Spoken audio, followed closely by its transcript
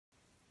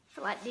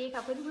วัสดีค่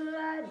ะเพื่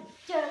อน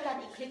ๆเจอกัน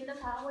อีกคลิปนะ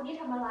คะ วันนี้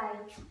ทำอะไร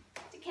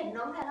จะเข็น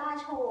น้องไทล่า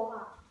โชว์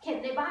ค่ะเข็น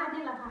ในบ้าน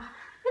นี่แหละค่ะ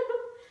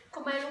ท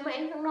ำไมรู้ไหม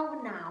ข้างนอกมั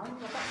นหนาว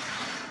แล้วแบบ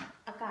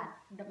อากาศ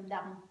ด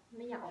ำๆไ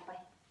ม่อยากออกไป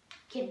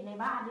เข็นใน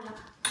บ้านนี่แหละ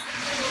ค่ะ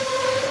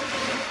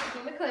ยั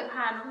งไม่เคยพ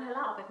าน้องไทล่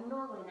าออกไปข้างน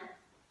อกเลยนะ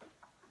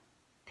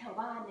แถว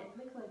บ้านเนี่ยไ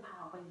ม่เคยพา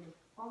ออกไปเลย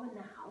เพราะมัน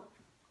หนาว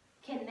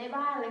เข็นใน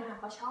บ้านเลยค่ะ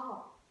เขาชอบ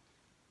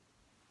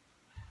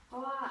เพรา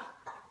ะว่า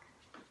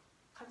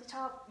เขาจะช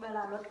อบเวล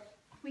ารถ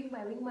วิ่งไป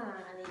วิ่งมา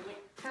อะไรเงี้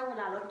ยถ้าเว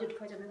ลารถหยุดเข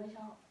าจะไม่ค่อยช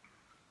อบ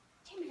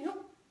ใช่ไหมลูก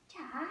ใ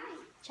ช่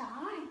ใช่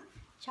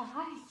ใช่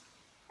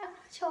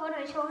โชว์หน่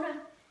อยโชว์หน่อย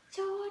โช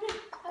ว์หน่อย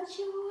เอาโช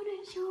ว์หน่อ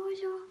ยโช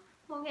ว์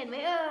มองเห็นไหม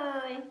เอ่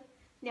ย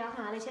เดี๋ยวห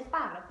าอะไรเช็ดป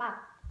ากแล้วปาก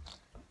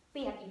เ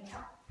ปียกอีกแล้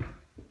ว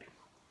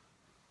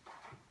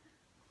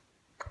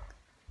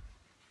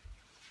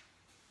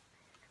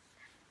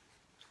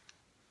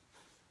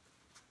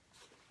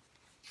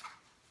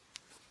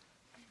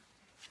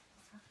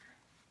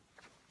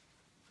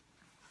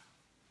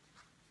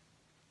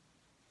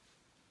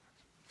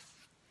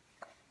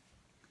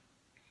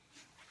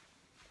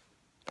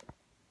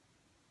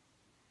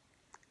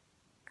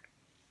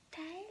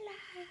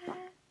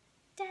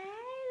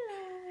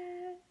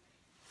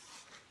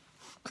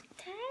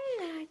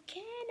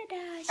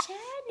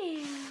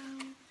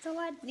ส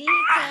วัสดี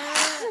ค่ะ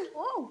โ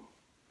อ้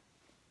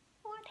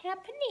What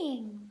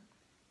happening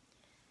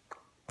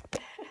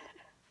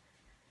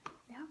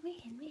แล้วไม่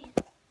เห็น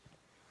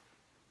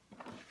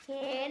เ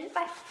ข็นไป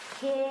เ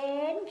ข็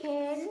น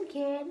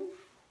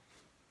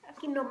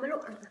กินนมไหมลู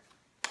ก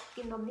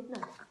กินนมนิดหน่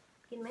อย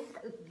กินไหมส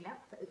ะอึกอีกแล้ว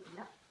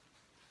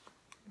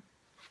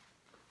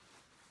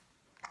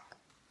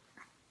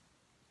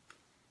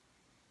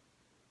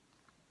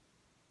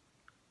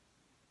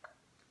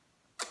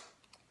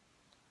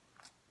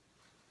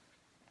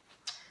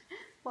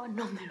ป้อน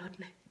นมในรถ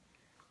เลย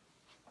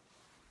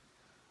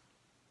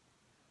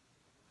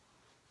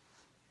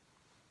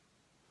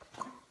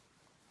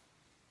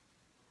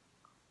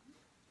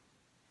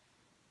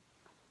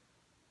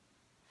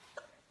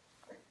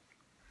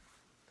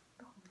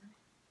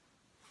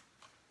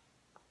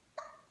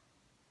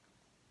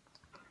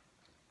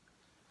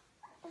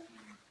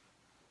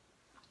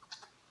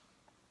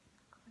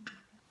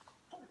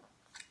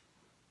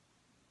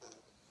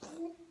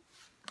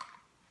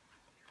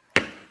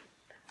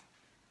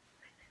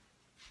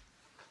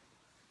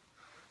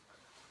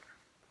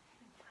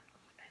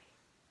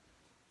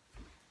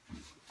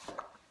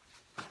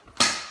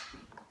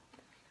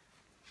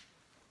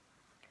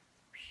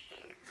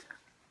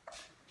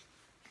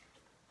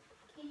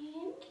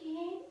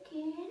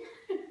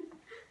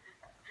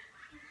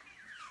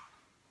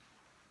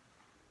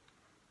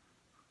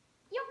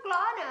ยกล้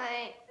อหน่อย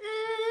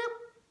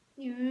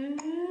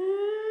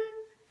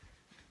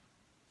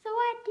ส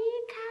วัสดี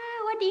ค่ะ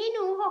วันนี้ห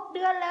นู6 เ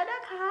ดือนแล้วน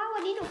ะคะวั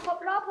นนี้หนูครบ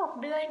รอบ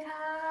6 เดือนค่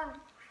ะ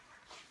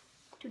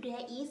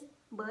Today is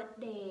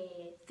birthday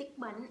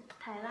 6 months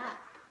Tyla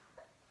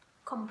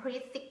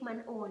complete 6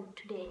 months old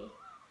today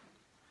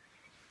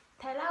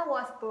Tyla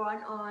was born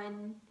on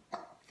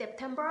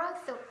September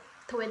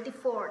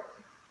 24th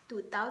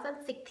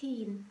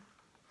 2016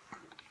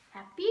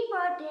 Happy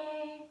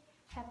birthday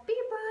Happy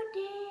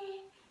birthday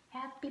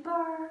Happy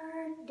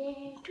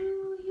birthday to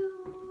you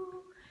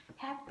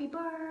Happy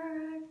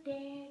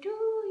birthday to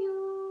you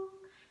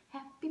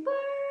Happy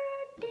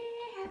birthday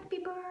Happy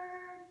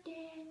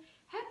birthday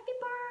Happy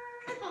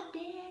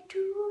birthday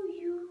to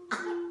you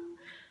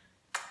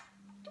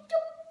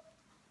จุ๊บ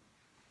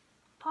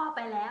พ่อไป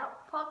แล้ว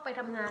พ่อไป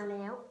ทำงานแ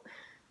ล้ว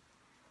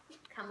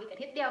ทำอีกอา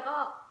ทิตย์เดียวก็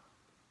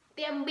เต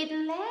รียมบิน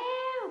แล้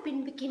วบิน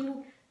ไปกิน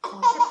ของ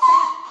แซ่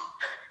บ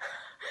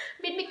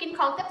บินไปกินข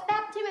องแซ่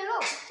บๆใช่ไหมลู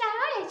กใช่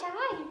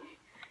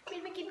บิน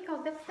ไปกินของ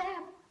แซ่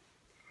บๆ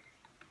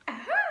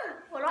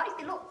หัวเราะอีก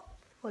สิลูก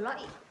หัวเราะ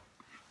อีก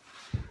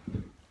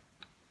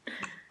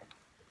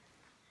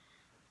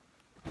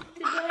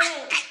Today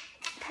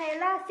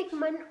Tyla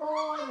 6 months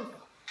old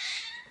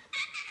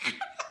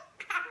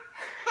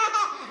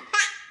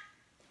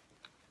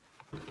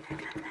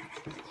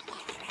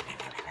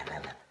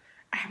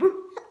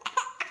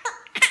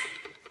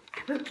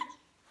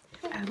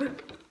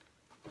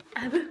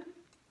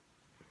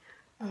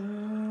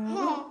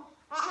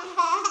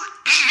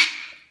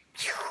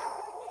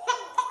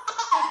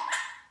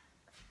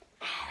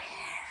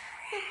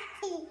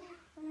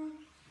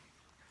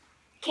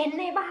เข็น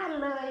ในบ้าน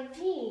เลย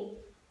นี่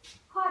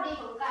ข้อดี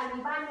ของการมี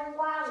บ้าน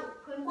ว่าง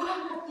ๆพื้นว่าง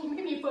ที่ไ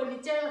ม่มีเฟอร์นิ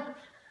เจอร์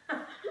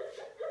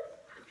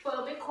เฟอ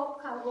ร์ไม่ครบ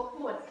ค่ะงบ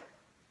หมด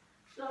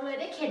เราเลย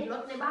ได้เข็นร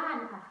ถในบ้าน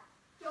ค่ะ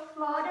ยก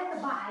ล้อได้ส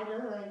บายเล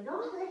ยเนาะ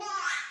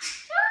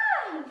ใช่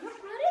ยก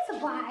ล้อได้ส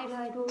บายเล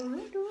ยดู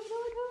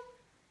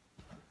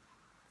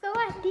ส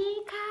วัสดี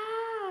ค่ะ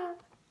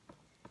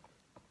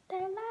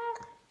Tyla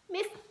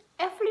miss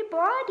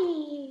everybody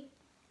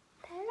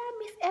Tyla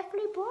miss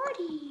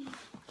everybody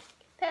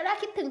Tyla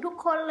คิดถึงทุก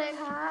คนเลย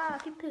ค่ะ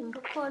คิดถึง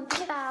ทุกคน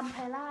ที่ตาม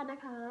Tylaนะ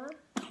คะ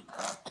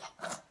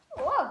โ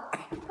อ้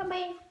ทำไม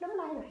น้ำ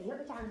ลายไหลเยอ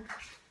ะจัง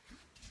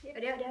เ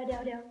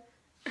ดี๋ยว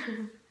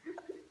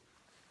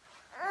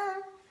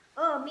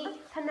มี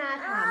ธนา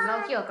ถามเรา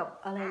เกี่ยวกับ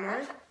อะไรนะ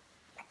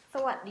ส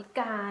วัสดิก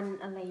าร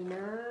อะไรน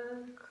ะ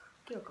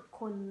เกี่ยวกับ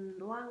คน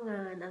ว่างง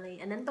านอะไร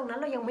อันนั้นตรงนั้น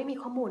เรายังไม่มี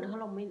ข้อมูลนะคะ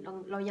เร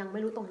ายังไม่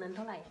รู้ตรงนั้นเ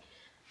ท่าไหร่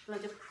เรา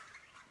จะ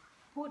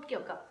พูดเกี่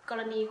ยวกับก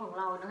รณีของ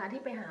เรานะคะ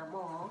ที่ไปหาหม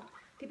อ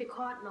ที่ไปค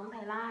ลอดน้องไท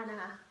ล่านะ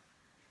คะ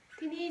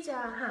ที่นี่จะ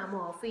หาหม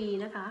อฟรี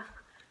นะคะ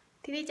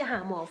ที่นี่จะหา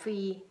หมอฟรี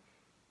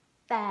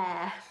แต่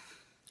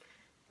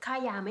ค่า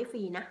ยาไม่ฟ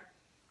รีนะ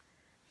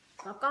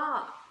แล้วก็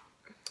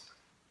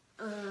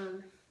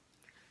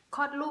ค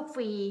ลอดลูกฟ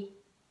รี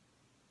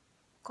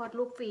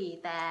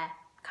แต่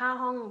ค่า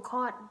ห้องคล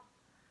อด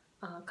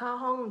ค่า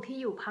ห้องที่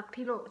อยู่พัก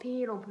ที่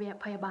โรง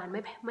พยาบาลไ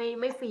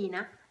ม่ฟรีน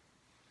ะ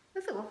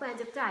รู้สึกว่าแฟน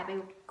จะจ่ายไป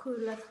คื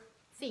นละ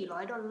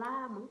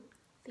$400มั้ง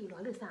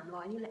400หรือ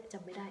300นี่แหละจ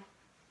ำไม่ได้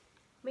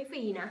ไม่ฟ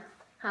รีนะ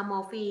หาหมอ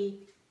ฟรี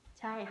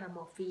ใช่หาหม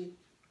อฟรี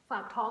ฝา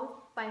กท้อง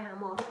ไปหา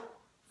หมอ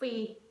ฟรี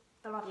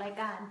ตลอดราย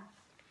การ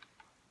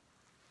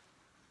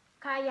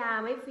ค่ายา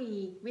ไม่ฟรี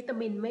วิตา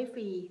มินไม่ฟ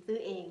รีซื้อ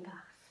เองค่ะ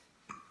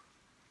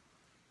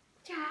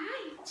ใ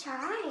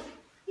ช่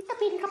วิตา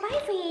มินก็ไม่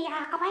ฟรียา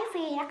ก็ไม่ฟ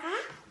รีนะคะ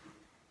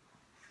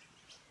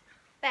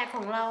แต่ข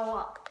องเรา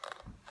อ่ะ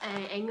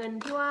ไอเงิน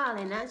ที่ว่าอะไร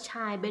นะช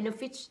ายเบเน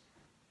ฟิต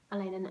อะ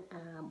ไรนั่น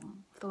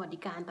สวัสดิ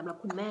การสำหรับ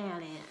คุณแม่อะ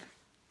ไร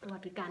สวั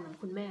สดิการของ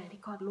คุณแม่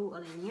ที่คลอดลูกอ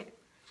ะไรเงี้ย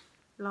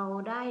เรา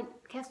ได้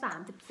แค่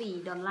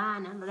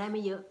$34นะเราได้ไ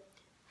ม่เยอะ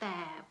แต่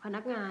พนั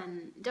กงาน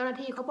เจ้าหน้า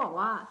ที่เขาบอก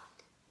ว่า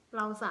เ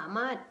ราสาม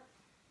ารถ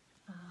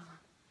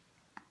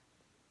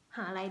ห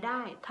ารายได้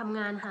ทำง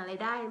านหาราย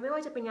ได้ไม่ว่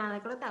าจะเป็นงานอะไร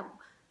ก็แล้วแต่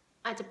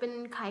อาจจะเป็น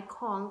ขายข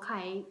องข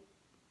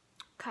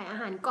ายอา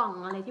หารกล่อง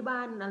อะไรที่บ้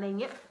านอะไร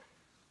เงี้ย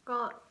ก็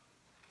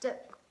จะ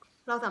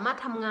เราสามารถ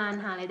ทำงาน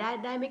หาราย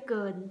ได้ไม่เ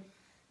กิน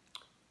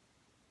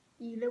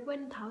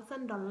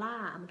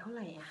$11,000มันเท่าไห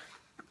ร่อ่ะ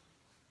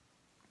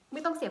ไ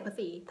ม่ต้องเสียภา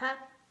ษี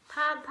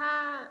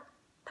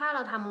ถ้าเร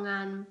าทำงา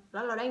นแล้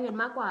วเราได้เงิน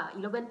มากกว่า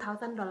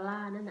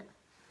$11,000นั่นน่ะ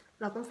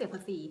เราต้องเสียภา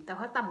ษีแต่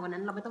ถ้าต่ำกว่านั้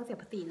นเราไม่ต้องเสีย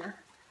ภาษีนะ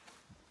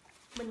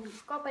มัน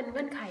ก็เป็นเ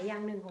งื่อนไขอย่า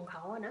งหนึ่งของเข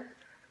าอะนะ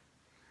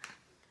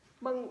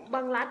บ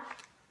างรัฐ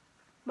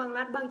บ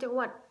างจังห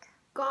วัด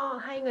ก็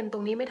ให้เงินตร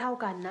งนี้ไม่เท่า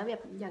กันนะแบ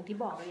บอย่างที่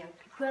บอกอย่าง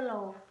เพื่อนเรา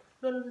เ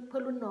พื่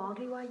อนรุ่นน้อง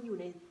ที่ว่าอยู่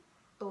ใน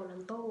โตลั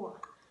นโตอ่ะ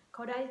เข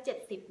าได้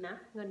70นะ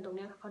เงินตรง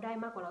นี้เขาได้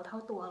มากกว่าเราเท่า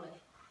ตัวเลย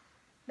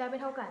ได้ไม่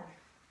เท่ากัน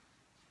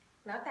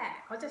แล้วแต่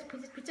เขาจะ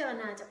พิจาร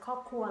ณาจากครอบ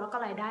ครัวแล้วก็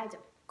รายได้จา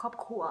กครอบ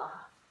ครัว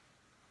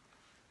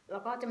แล้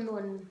วก็จำนว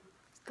น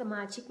สม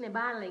าชิกใน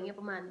บ้านอะไรเงี้ย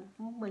ประมาณ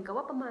เหมือนกับ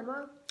ว่าประมาณว่า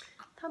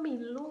ถ้ามี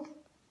ลูก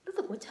รู้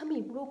สึกว่าถ้ามี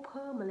ลูกเ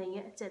พิ่มอะไรเ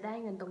งี้ยจะได้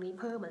เงินตรงนี้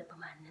เพิ่มอะไรปร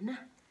ะมาณนั้นนะ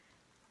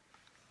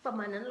ประม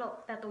าณนั้น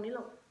แต่ตรงนี้เ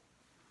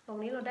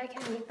ราได้แค่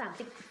นี้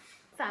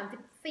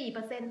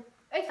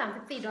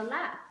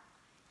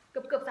34%$34เ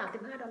กือบ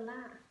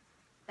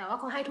$35แต่ว่า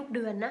เขาให้ทุกเ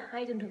ดือนนะให้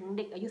จนถึงเ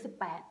ด็กอายุ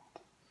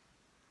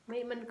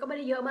18มันก็ไม่ไ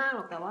ด้เยอะมากหร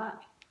อกแต่ว่า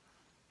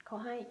เขา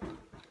ให้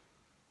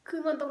คือ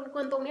เงิน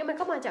ตรงนี้มัน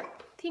ก็มาจาก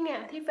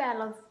ที่แฟน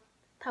เรา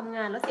ทำง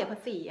านแล้วเสียภา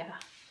ษีอะค่ะ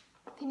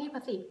ที่นี่ภ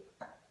าษี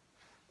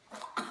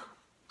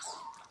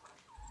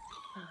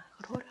ข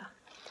อโทษค่ะ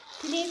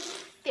ที่นี่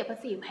เสียภา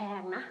ษีแพ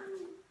งนะ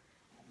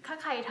ถ้า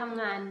ใครท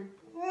ำงาน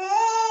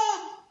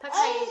ถ้าใ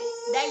คร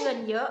ได้เงิน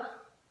เยอะ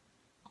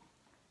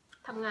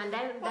ทำงานไ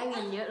ด้เ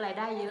งินเยอะราย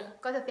ได้เยอะ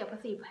ก็จะเสียภา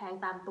ษีแพง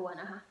ตามตัว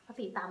นะคะภา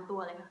ษีตามตัว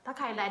เลยค่ะถ้าใ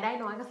ครรายได้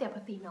น้อยก็เสียภ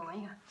าษีน้อย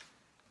ค่ะ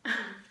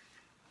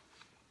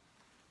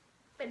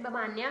เป็นประม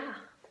าณเนี้ยค่ะ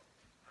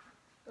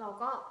เรา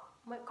ก็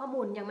ข้อ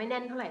มูลยังไม่แ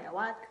น่นเท่าไหร่แต่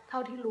ว่าเท่า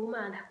ที่รู้ม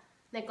า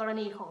ในกร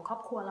ณีของครอ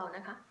บครัวเราน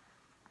ะคะ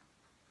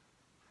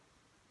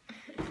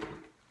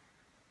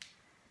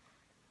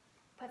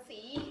ภา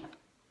ษี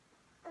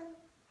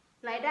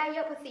รายได้เย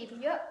อะภาษี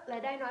เยอะรา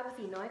ยได้น้อยภา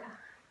ษีน้อยค่ะ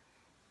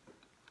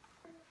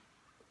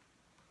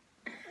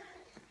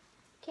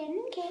เข็น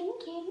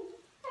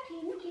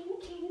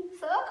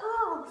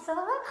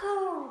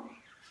circle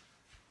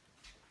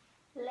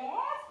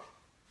left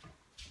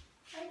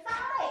ไปซ้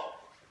าย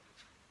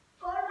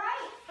go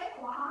right ไปข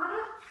วา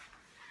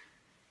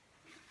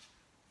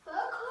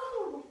circle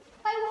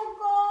ไปวง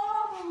กล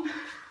ม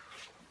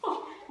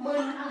มึ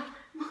นค่ะ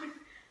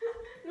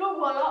ลูก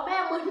หัวเราะแม่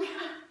มึน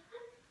ค่ะ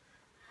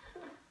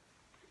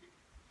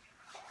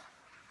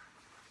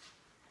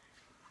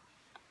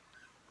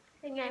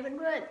เป็นไงเ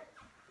พื่อน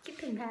ๆคิด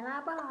ถึงไทล่า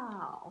เปล่า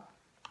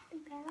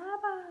ไท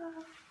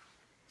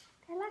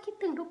ล่าคิด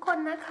ถึงทุกคน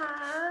นะคะ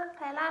ไท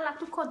ล่ารัก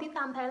ทุกคนที่ต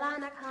ามไทล่า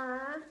นะคะ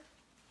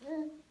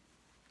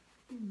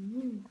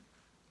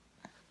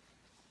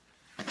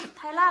ไ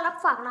ทล่ารับ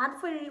ฝากร้าน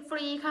ฟ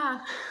รีค่ะ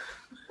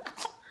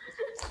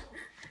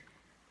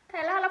ไท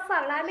ล่ารับฝา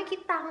กร้านไม่คิด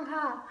ตัง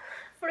ค่ะ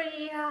ฟรี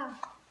ค่ะ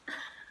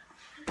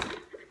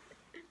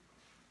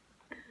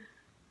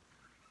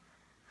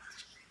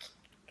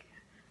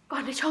ก่อ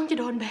นที่ช่องจะ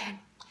โดนแบน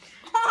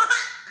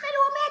ไม่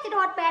รู้แม่จะโด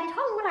นแบน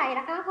ช่องเมื่อไหร่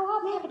นะคะเพราะว่า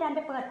แม่ไปดันไป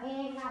เปิดเพล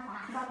งค่ะ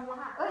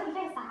$3ไ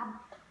ด้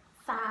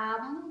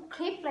3ค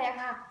ลิปเลย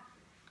ค่ะ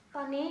ต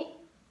อนนี้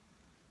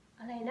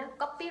อะไรนะ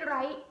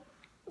copyright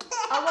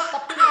our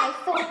copyright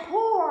so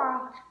poor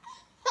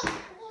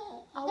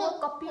our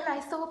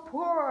copyright so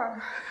poor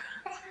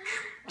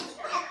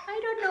I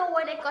don't know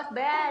ยในกดแบ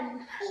น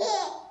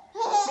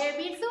เบ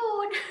บี้ซู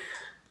ด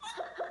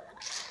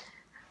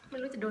ไม่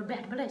รู้จะโดนแบ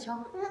นเมื่อไหร่ช่อง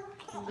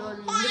โดน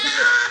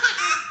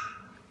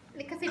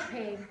ลิขสิทธิ์เพ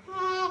ลง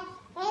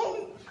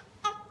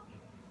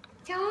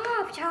ชอ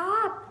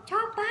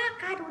บมาก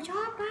ค่ะดูช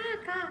อบมาก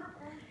ค่ะ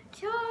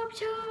ชอบ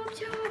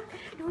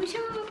ดูช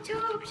อบ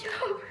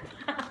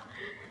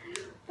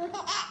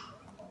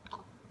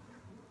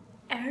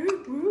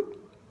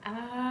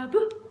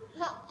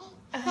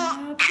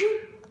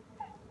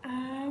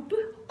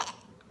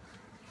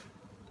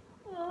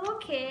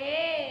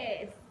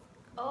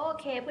โอ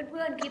เคเ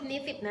พื่อนๆคลิปนี้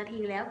10 นาที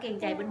แล้วเกรง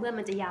ใจเพื่อนๆ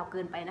มันจะยาวเกิ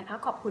นไปนะคะ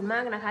ขอบคุณมา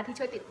กนะคะที่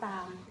ช่วยติดตา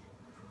ม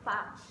ฝา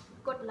ก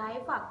กดไล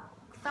ค์ฝาก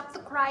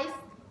subscribe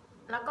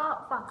แล้วก็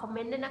ฝากคอมเม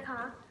นต์ด้วยนะค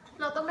ะ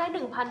เราต้องได้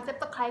 1,000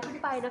 subscribe ขึ้น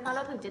ไปนะคะเร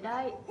าถึงจะได้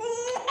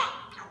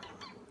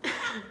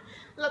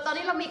เราตอน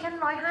นี้เรามีแค่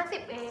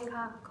150เอง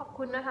ค่ะขอบ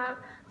คุณนะคะ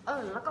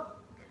แล้วก็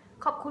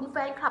ขอบคุณแฟ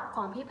นคลับข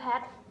องพี่แพ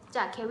ทจ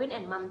าก Kevin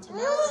and Mom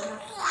Channel นะ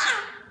คะ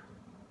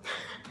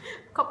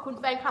ขอบคุณ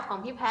แฟนคลับของ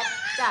พี่แพท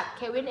จาก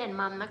Kevin and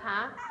Mom นะคะ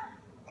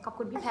ขอบ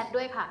คุณพี่แพท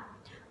ด้วยค่ะ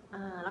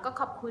แล้วก็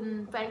ขอบคุณ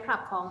แฟนคลั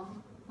บของ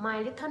My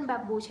Little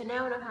Bamboo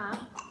Channel นะคะ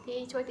ที่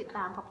ช่วยติดต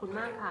ามขอบคุณ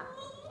มากค่ะ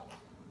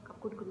ขอบ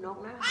คุณคุณนก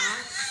นะคะ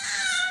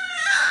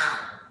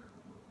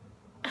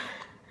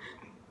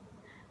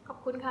ขอบ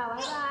คุณค่ะบ๊า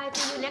ยบายเจ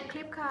อกันในค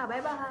ลิปค่ะบ๊า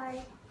ยบาย